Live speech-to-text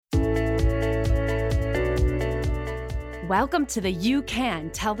Welcome to the You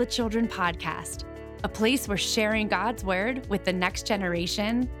Can Tell the Children podcast, a place where sharing God's word with the next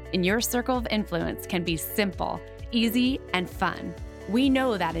generation in your circle of influence can be simple, easy, and fun. We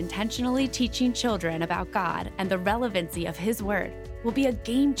know that intentionally teaching children about God and the relevancy of His word will be a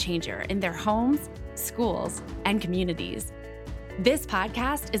game changer in their homes, schools, and communities. This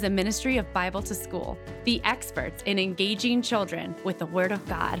podcast is a ministry of Bible2School, the experts in engaging children with the Word of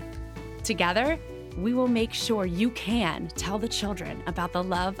God. Together, we will make sure you can tell the children about the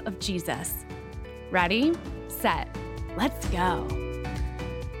love of Jesus. Ready, set, let's go.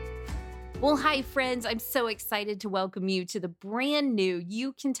 Well, hi, friends. I'm so excited to welcome you to the brand new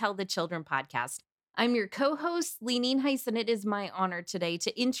You Can Tell the Children podcast. I'm your co-host, Leaning Heiss, and it is my honor today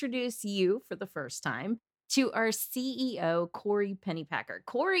to introduce you for the first time to our CEO, Kori Pennypacker.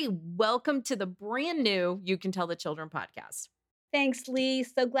 Kori, welcome to the brand new You Can Tell the Children podcast. Thanks, Lee.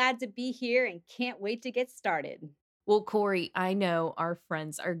 So glad to be here and can't wait to get started. Well, Kori, I know our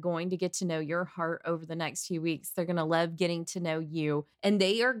friends are going to get to know your heart over the next few weeks. They're going to love getting to know you, and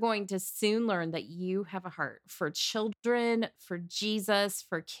they are going to soon learn that you have a heart for children, for Jesus,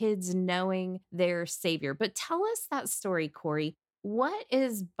 for kids knowing their Savior. But tell us that story, Kori. What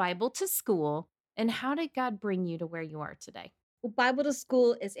is Bible2School, and how did God bring you to where you are today? Well,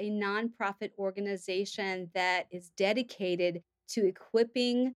 Bible2School is a nonprofit organization that is dedicated to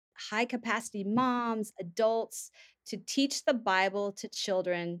equipping high capacity moms, adults to teach the Bible to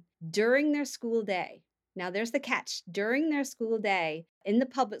children during their school day. Now, there's the catch during their school day in the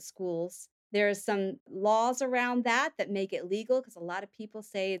public schools. There are some laws around that make it legal because a lot of people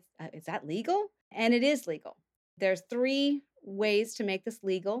say, is that legal? And it is legal. There's three ways to make this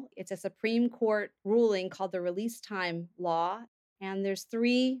legal. It's a Supreme Court ruling called the Release Time Law. And there's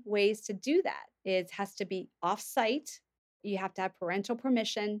three ways to do that. It has to be off-site, you have to have parental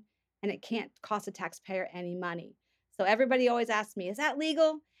permission, and it can't cost the taxpayer any money. So everybody always asks me, is that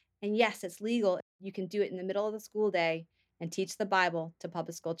legal? And yes, it's legal. You can do it in the middle of the school day and teach the Bible to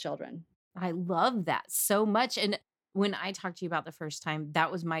public school children. I love that so much. And when I talked to you about the first time,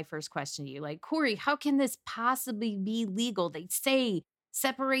 that was my first question to you. Like, Kori, how can this possibly be legal? They say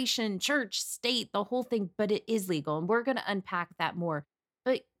separation, church, state, the whole thing, but it is legal. And we're going to unpack that more.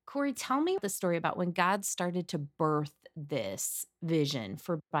 But Kori, tell me the story about when God started to birth this vision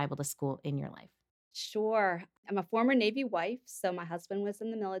for Bible2School in your life. Sure. I'm a former Navy wife. So my husband was in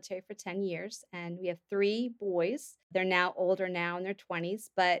the military for 10 years, and we have three boys. They're now older now in their 20s,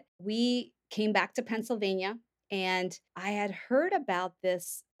 but we came back to Pennsylvania, and I had heard about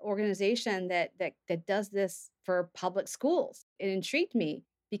this organization that does this for public schools. It intrigued me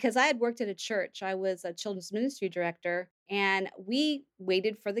because I had worked at a church. I was a children's ministry director, and we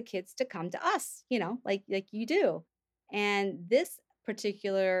waited for the kids to come to us, like you do. And this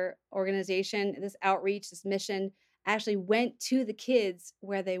particular organization, this outreach, this mission actually went to the kids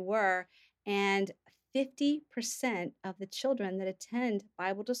where they were. And 50% of the children that attend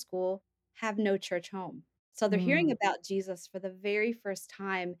Bible2School have no church home. So they're hearing about Jesus for the very first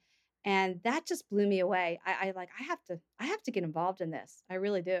time. And that just blew me away. I have to get involved in this. I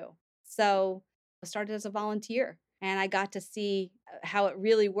really do. So I started as a volunteer, and I got to see how it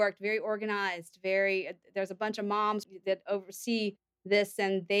really worked. Very organized, there's a bunch of moms that oversee this,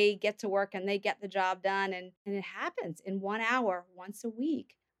 and they get to work and they get the job done. And it happens in 1 hour, once a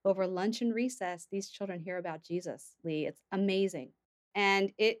week, over lunch and recess. These children hear about Jesus, Lee. It's amazing.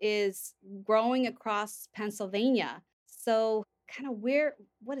 And it is growing across Pennsylvania. So kind of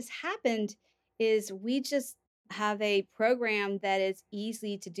what has happened is we just have a program that is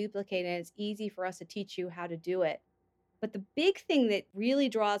easy to duplicate, and it's easy for us to teach you how to do it. But the big thing that really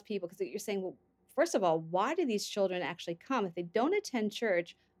draws people, because you're saying, well, first of all, why do these children actually come? If they don't attend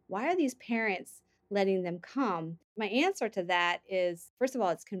church, why are these parents letting them come? My answer to that is, first of all,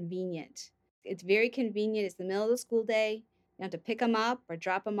 it's convenient. It's very convenient. It's the middle of the school day. You have to pick them up or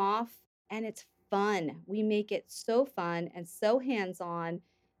drop them off, and it's fun. We make it so fun and so hands-on.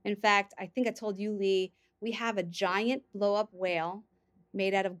 In fact, I think I told you, Lee, we have a giant blow-up whale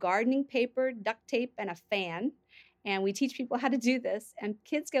made out of gardening paper, duct tape, and a fan. And we teach people how to do this. And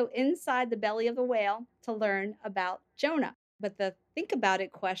kids go inside the belly of the whale to learn about Jonah. But the think about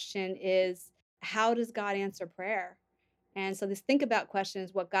it question is, how does God answer prayer? And so this think about question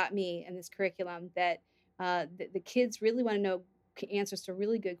is what got me in this curriculum, that the kids really want to know answers to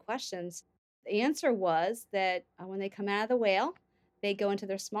really good questions. The answer was that when they come out of the whale, they go into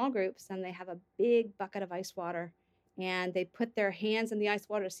their small groups and they have a big bucket of ice water. And they put their hands in the ice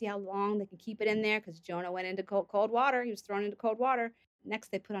water to see how long they can keep it in there, because Jonah went into cold water. He was thrown into cold water.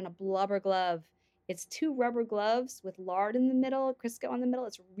 Next, they put on a blubber glove. It's two rubber gloves with lard in the middle, Crisco in the middle.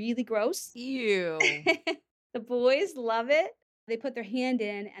 It's really gross. Ew. The boys love it. They put their hand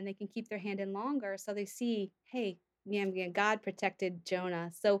in and they can keep their hand in longer, so they see, "Hey, yeah, God protected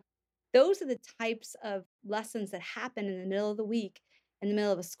Jonah." So those are the types of lessons that happen in the middle of the week, in the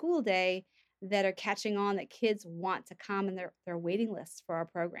middle of a school day that are catching on that kids want to come and they're waiting lists for our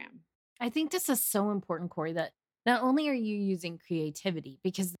program. I think this is so important, Corey, that not only are you using creativity,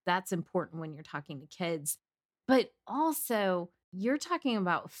 because that's important when you're talking to kids, but also you're talking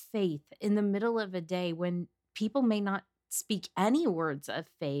about faith in the middle of a day when people may not speak any words of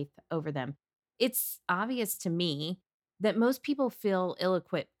faith over them. It's obvious to me that most people feel ill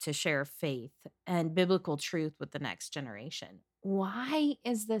equipped to share faith and biblical truth with the next generation. Why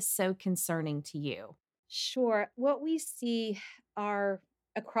is this so concerning to you? Sure. What we see are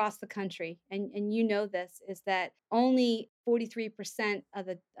across the country, and you know this, is that only 43% of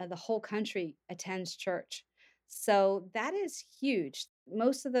the whole country attends church. So that is huge.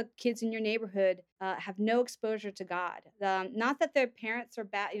 Most of the kids in your neighborhood have no exposure to God. Not that their parents are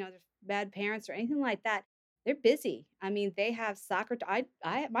bad, they're bad parents or anything like that. They're busy. I mean, they have soccer.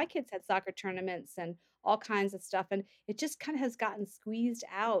 My kids had soccer tournaments and all kinds of stuff, and it just kind of has gotten squeezed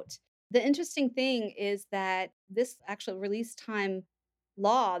out. The interesting thing is that this actual release time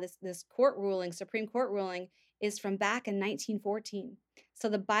law, this court ruling, Supreme Court ruling, is from back in 1914. So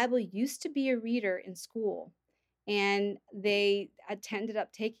the Bible used to be a reader in school, and they ended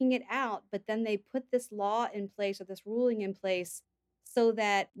up taking it out, but then they put this law in place or this ruling in place so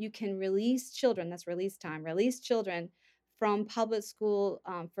that you can release children, that's release time, release children from public school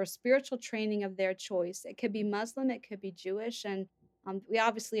for spiritual training of their choice. It could be Muslim, it could be Jewish, and we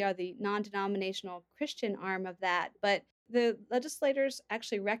obviously are the non denominational Christian arm of that, but the legislators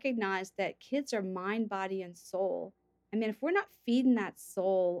actually recognize that kids are mind, body, and soul. I mean, if we're not feeding that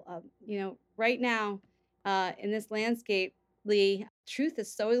soul, right now in this landscape, Lee, truth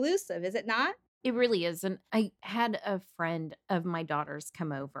is so elusive, is it not? It really is, and I had a friend of my daughter's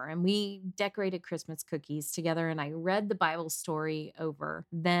come over, and we decorated Christmas cookies together, and I read the Bible story over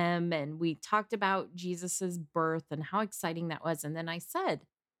them, and we talked about Jesus's birth and how exciting that was, and then I said,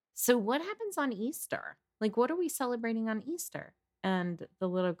 "So what happens on Easter? Like, what are we celebrating on Easter?" And the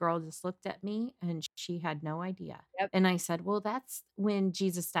little girl just looked at me, and she had no idea. Yep. And I said, "Well, that's when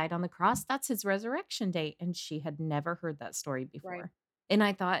Jesus died on the cross. That's his resurrection date." And she had never heard that story Right. before. And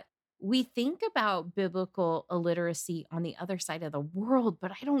I thought, we think about biblical illiteracy on the other side of the world,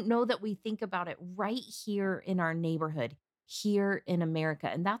 but I don't know that we think about it right here in our neighborhood, here in America.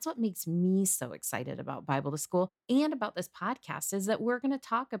 And that's what makes me so excited about Bible to School and about this podcast is that we're going to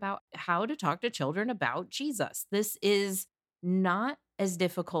talk about how to talk to children about Jesus. This is not as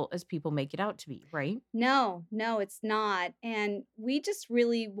difficult as people make it out to be, right? No, no, it's not. And we just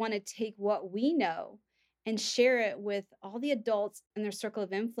really want to take what we know and share it with all the adults in their circle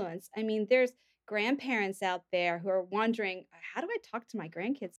of influence. I mean, there's grandparents out there who are wondering, how do I talk to my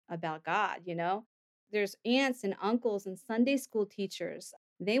grandkids about God? There's aunts and uncles and Sunday school teachers.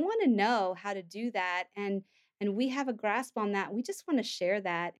 They want to know how to do that. And we have a grasp on that. We just want to share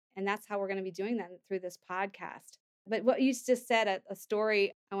that. And that's how we're going to be doing that through this podcast. But what you just said, a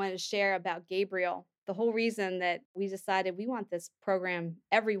story I wanted to share about Gabriel. The whole reason that we decided we want this program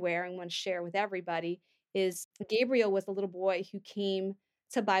everywhere and want to share with everybody is Gabriel was a little boy who came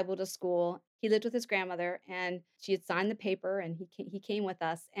to Bible to school. He lived with his grandmother and she had signed the paper and he came with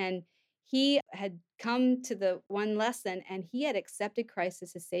us and he had come to the one lesson and he had accepted Christ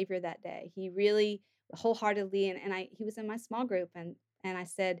as his savior that day. He really wholeheartedly and he was in my small group and I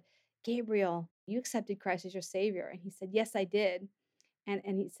said, Gabriel, you accepted Christ as your savior. And he said, yes, I did. And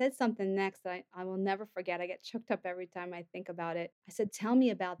he said something next that I will never forget. I get choked up every time I think about it. I said, tell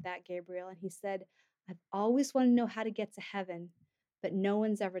me about that, Gabriel. And he said, I've always wanted to know how to get to heaven, but no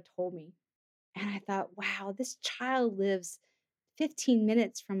one's ever told me. And I thought, wow, this child lives 15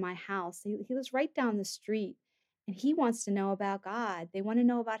 minutes from my house. He lives right down the street and he wants to know about God. They want to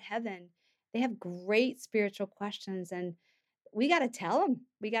know about heaven. They have great spiritual questions and we got to tell them.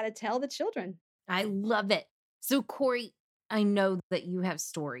 We got to tell the children. I love it. So, Corey, I know that you have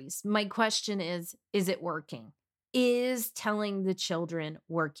stories. My question is it working? Is telling the children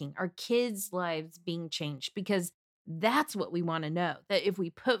working? Are kids' lives being changed? Because that's what we want to know that if we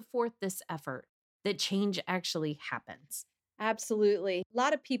put forth this effort, that change actually happens. Absolutely. A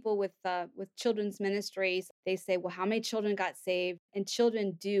lot of people with children's ministries, they say, "Well, how many children got saved?" And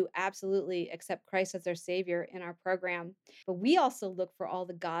children do absolutely accept Christ as their savior in our program. But we also look for all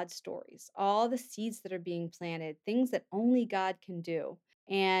the God stories, all the seeds that are being planted, things that only God can do.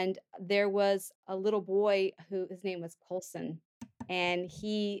 And there was a little boy who his name was Colson, and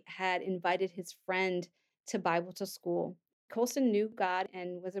he had invited his friend to Bible to school. Colson knew God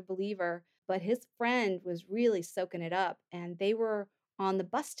and was a believer, but his friend was really soaking it up. And they were on the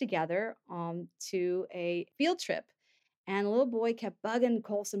bus together to a field trip. And the little boy kept bugging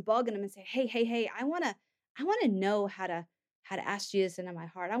Colson, bugging him and say, "Hey, hey, hey, I wanna know how to ask Jesus into my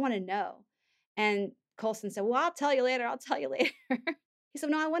heart. I wanna know." And Colson said, "Well, I'll tell you later. I'll tell you later." He said,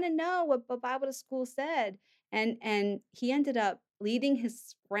 "No, I wanna know what Bible2School said." And he ended up leading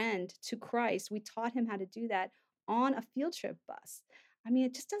his friend to Christ. We taught him how to do that on a field trip bus. I mean,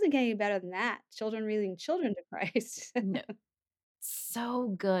 it just doesn't get any better than that. Children leading children to Christ. No, so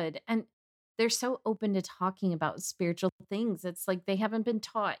good. And they're so open to talking about spiritual things. It's like they haven't been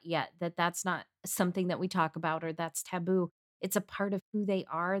taught yet that that's not something that we talk about or that's taboo. It's a part of who they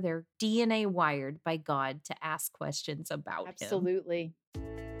are. They're DNA wired by God to ask questions about him. Absolutely.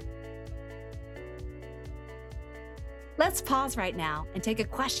 Let's pause right now and take a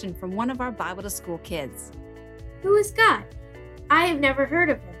question from one of our Bible2School kids. Who is God? I have never heard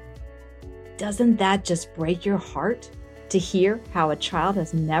of him. Doesn't that just break your heart to hear how a child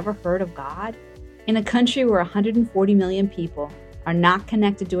has never heard of God? In a country where 140 million people are not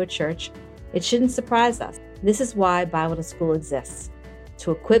connected to a church, it shouldn't surprise us. This is why Bible2School exists,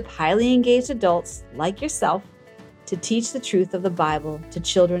 to equip highly engaged adults like yourself to teach the truth of the Bible to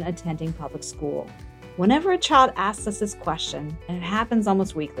children attending public school. Whenever a child asks us this question, and it happens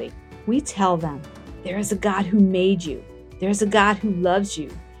almost weekly, we tell them, there is a God who made you. There is a God who loves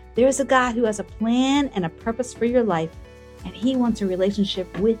you. There is a God who has a plan and a purpose for your life, and he wants a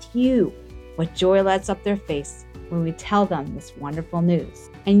relationship with you. What joy lights up their face when we tell them this wonderful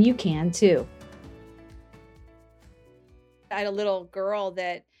news. And you can too. I had a little girl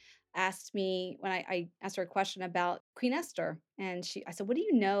that asked me when I asked her a question about Queen Esther, and I said, "What do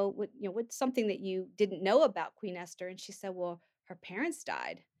you know? What's something that you didn't know about Queen Esther?" And she said, "Well, her parents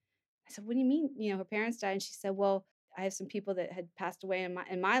died." I said, "What do you mean? Her parents died?" And she said, "Well, I have some people that had passed away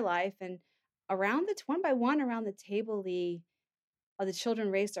in my life, and around the one by one around the table, the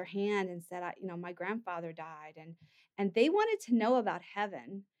children raised their hand and said, my grandfather died, and they wanted to know about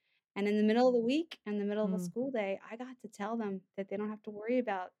heaven. And in the middle of the week, in the middle of a Mm, school day, I got to tell them that they don't have to worry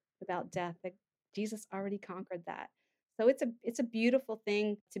about death, that Jesus already conquered that." So it's a beautiful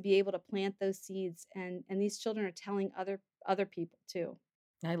thing to be able to plant those seeds, and these children are telling other people too.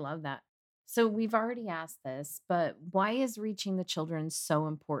 I love that. So we've already asked this, but why is reaching the children so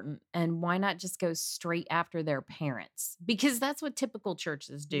important? And why not just go straight after their parents? Because that's what typical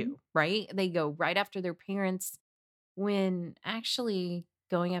churches Mhm. do, right? They go right after their parents when actually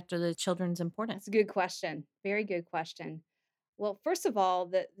going after the children's important. That's a good question. Very good question. Well, first of all,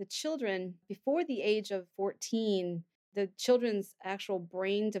 the children before the age of 14, the children's actual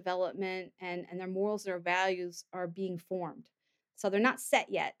brain development and their morals, their values are being formed. So they're not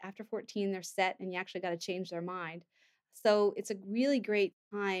set yet. After 14, they're set, and you actually got to change their mind. So it's a really great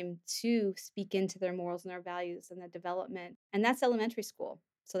time to speak into their morals and their values and their development. And that's elementary school.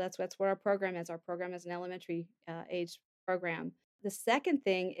 So that's what our program is. Our program is an elementary age program. The second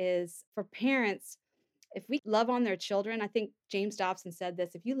thing is for parents, if we love on their children, I think James Dobson said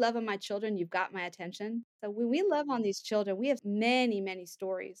this, "If you love on my children, you've got my attention." So when we love on these children, we have many, many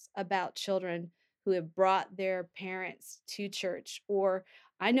stories about children who have brought their parents to church. Or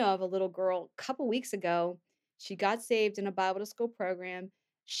I know of a little girl a couple weeks ago, she got saved in a Bible2School program.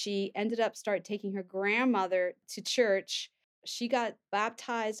 She ended up start taking her grandmother to church. She got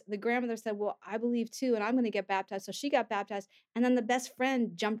baptized. The grandmother said, "Well, I believe too, and I'm going to get baptized." So she got baptized, and then the best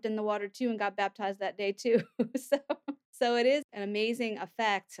friend jumped in the water too and got baptized that day too. so so it is an amazing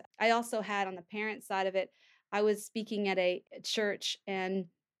effect. I also had on the parent side of it, I was speaking at a church, and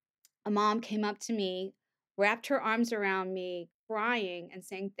a mom came up to me, wrapped her arms around me, crying and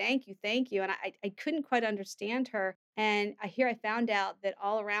saying, "Thank you, thank you." And I couldn't quite understand her. And I found out that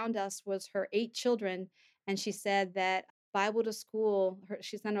all around us was her 8 children. And she said that Bible2School,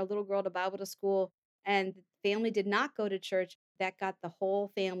 she sent her little girl to Bible2School, and the family did not go to church. That got the whole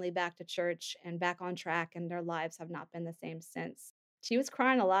family back to church and back on track, and their lives have not been the same since. She was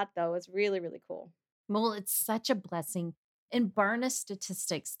crying a lot, though. It was really, really cool. Well, it's such a blessing. And Barna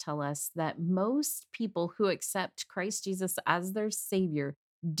statistics tell us that most people who accept Christ Jesus as their savior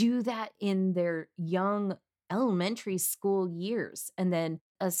do that in their young elementary school years and then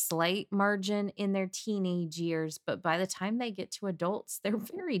a slight margin in their teenage years. But by the time they get to adults, they're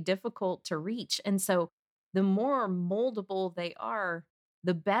very difficult to reach. And so the more moldable they are,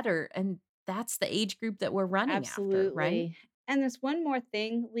 the better. And that's the age group that we're running after, right? Absolutely. And there's one more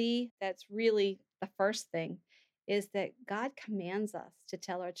thing, Lee, that's really the first thing is that God commands us to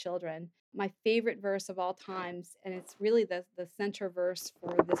tell our children. My favorite verse of all times, and it's really the center verse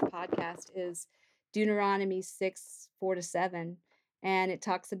for this podcast, is Deuteronomy 6:4-7. And it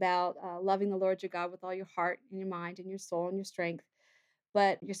talks about loving the Lord your God with all your heart and your mind and your soul and your strength.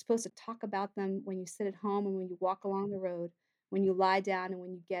 But you're supposed to talk about them when you sit at home and when you walk along the road, when you lie down and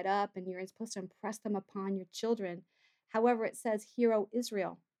when you get up, and you're supposed to impress them upon your children. However, it says, "Hear, O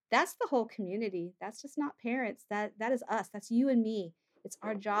Israel." That's the whole community. That's just not parents. That is us. That's you and me. It's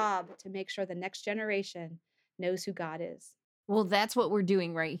our job to make sure the next generation knows who God is. Well, that's what we're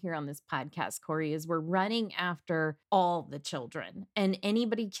doing right here on this podcast, Kori, is we're running after all the children and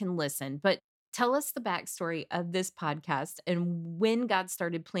anybody can listen. But tell us the backstory of this podcast and when God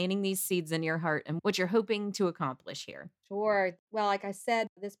started planting these seeds in your heart and what you're hoping to accomplish here. Sure. Well, like I said,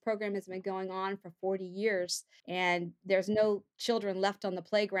 this program has been going on for 40 years, and there's no children left on the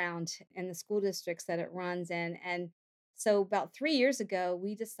playground in the school districts that it runs in. And so, about 3 years ago,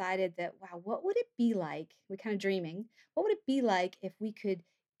 we decided that, wow, what would it be like? We're kind of dreaming. What would it be like if we could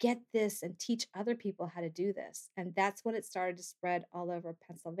get this and teach other people how to do this? And that's when it started to spread all over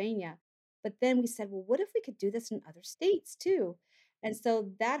Pennsylvania. But then we said, well, what if we could do this in other states too? And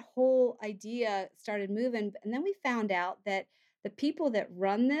so that whole idea started moving. And then we found out that the people that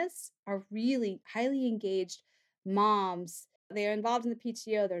run this are really highly engaged moms. They're involved in the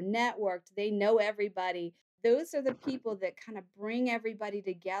PTO, they're networked, they know everybody. Those are the people that kind of bring everybody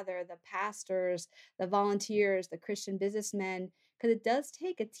together, the pastors, the volunteers, the Christian businessmen, because it does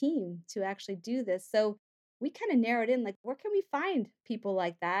take a team to actually do this. So we kind of narrowed in like, where can we find people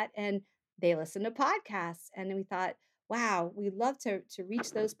like that? And they listen to podcasts. And then we thought, wow, we love to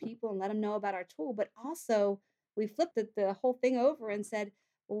reach those people and let them know about our tool. But also, we flipped the whole thing over and said,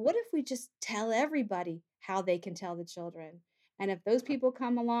 well, what if we just tell everybody how they can tell the children? And if those people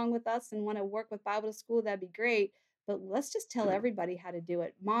come along with us and want to work with Bible2School, that'd be great. But let's just tell everybody how to do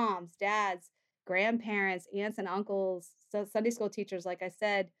it. Moms, dads, grandparents, aunts and uncles, so Sunday school teachers, like I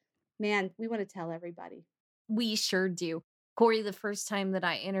said, man, we want to tell everybody. We sure do. Kori, the first time that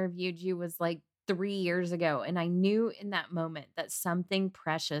I interviewed you was like 3 years ago. And I knew in that moment that something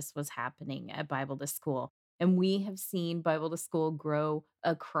precious was happening at Bible2School. And we have seen Bible2School grow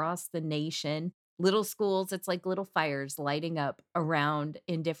across the nation. Little schools, it's like little fires lighting up around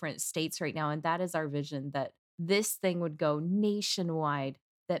in different states right now. And that is our vision that this thing would go nationwide,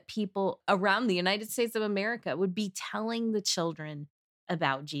 that people around the United States of America would be telling the children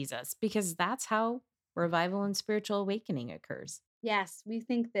about Jesus, because that's how revival and spiritual awakening occurs. Yes, we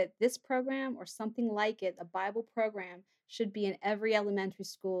think that this program or something like it, a Bible program, should be in every elementary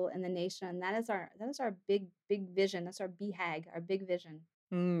school in the nation. And that is our big vision. That's our BHAG, our big vision.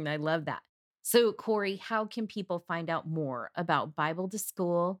 I love that. So, Kori, how can people find out more about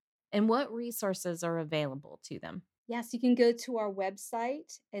Bible2School and what resources are available to them? Yes, you can go to our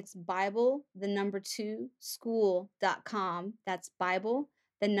website. It's Bible, the number two, school.com. That's Bible,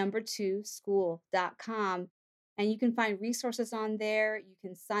 the number two, school.com. And you can find resources on there. You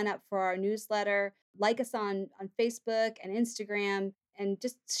can sign up for our newsletter, like us on Facebook and Instagram, and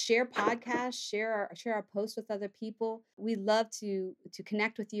just share podcasts, share our posts with other people. We'd love to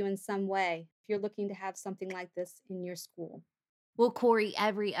connect with you in some way if you're looking to have something like this in your school. Well, Kori,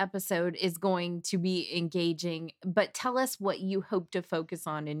 every episode is going to be engaging, but tell us what you hope to focus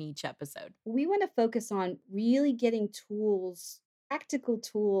on in each episode. We want to focus on really getting tools, practical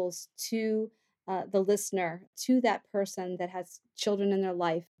tools to the listener, to that person that has children in their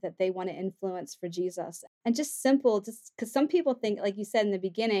life that they want to influence for Jesus. And just simple, just because some people think, like you said in the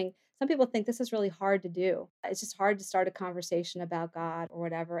beginning, some people think this is really hard to do. It's just hard to start a conversation about God or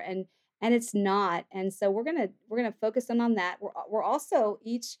whatever. And it's not. And so we're gonna focus on that. We're also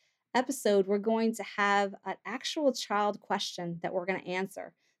each episode we're going to have an actual child question that we're going to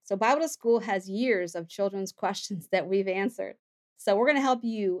answer. So Bible2School has years of children's questions that we've answered. So we're going to help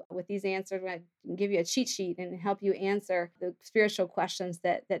you with these answers. We're going to give you a cheat sheet and help you answer the spiritual questions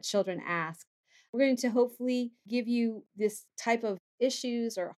that children ask. We're going to hopefully give you this type of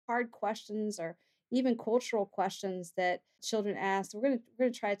issues or hard questions or even cultural questions that children ask. We're going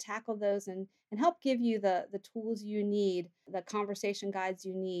to try to tackle those and help give you the tools you need, the conversation guides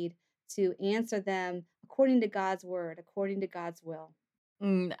you need to answer them according to God's word, according to God's will.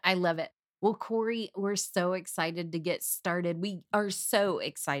 I love it. Well, Kori, we're so excited to get started. We are so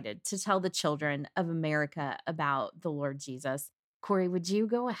excited to tell the children of America about the Lord Jesus. Kori, would you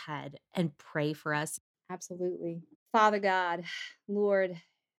go ahead and pray for us? Absolutely. Father God, Lord,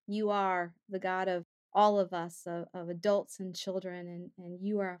 you are the God of all of us, of adults and children, and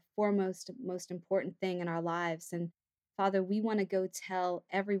you are foremost, most important thing in our lives. And Father, we want to go tell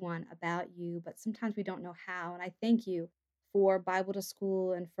everyone about you, but sometimes we don't know how. And I thank you for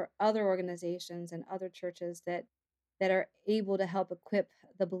Bible2School and for other organizations and other churches that are able to help equip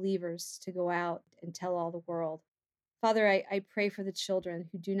the believers to go out and tell all the world. Father, I pray for the children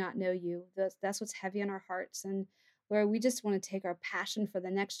who do not know you. That's what's heavy on our hearts. And Lord, we just want to take our passion for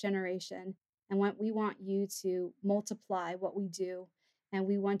the next generation and we want you to multiply what we do. And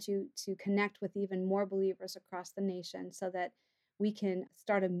we want you to connect with even more believers across the nation so that we can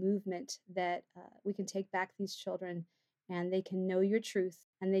start a movement that we can take back these children and they can know your truth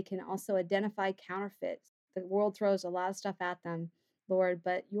and they can also identify counterfeits. The world throws a lot of stuff at them, Lord,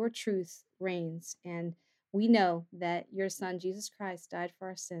 but your truth reigns. And we know that your son, Jesus Christ, died for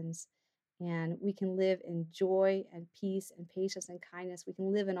our sins, and we can live in joy and peace and patience and kindness. We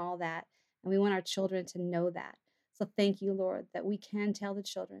can live in all that, and we want our children to know that. So thank you, Lord, that we can tell the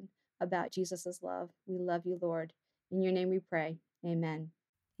children about Jesus' love. We love you, Lord. In your name we pray. Amen.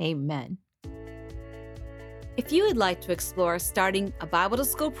 Amen. If you would like to explore starting a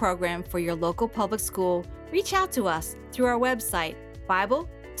Bible2School program for your local public school, reach out to us through our website,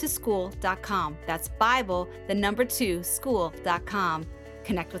 Bible2School.com. That's Bible, 2, school.com.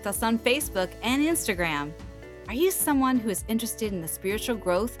 Connect with us on Facebook and Instagram. Are you someone who is interested in the spiritual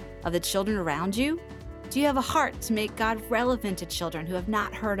growth of the children around you? Do you have a heart to make God relevant to children who have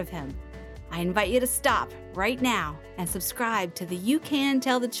not heard of Him? I invite you to stop right now and subscribe to the You Can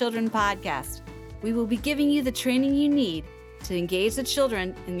Tell the Children podcast. We will be giving you the training you need to engage the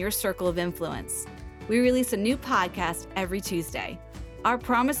children in your circle of influence. We release a new podcast every Tuesday. Our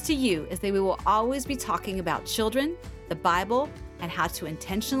promise to you is that we will always be talking about children, the Bible, and how to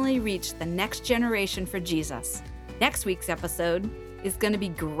intentionally reach the next generation for Jesus. Next week's episode is going to be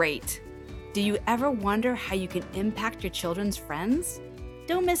great. Do you ever wonder how you can impact your children's friends?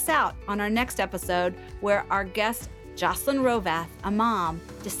 Don't miss out on our next episode where our guest, Jocelyn Rovath, a mom,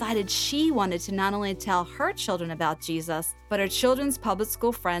 decided she wanted to not only tell her children about Jesus, but her children's public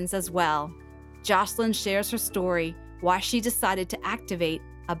school friends as well. Jocelyn shares her story, why she decided to activate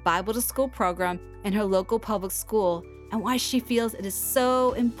a Bible2School program in her local public school, and why she feels it is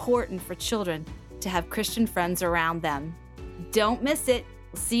so important for children to have Christian friends around them. Don't miss it.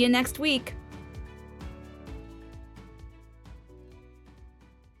 We'll see you next week.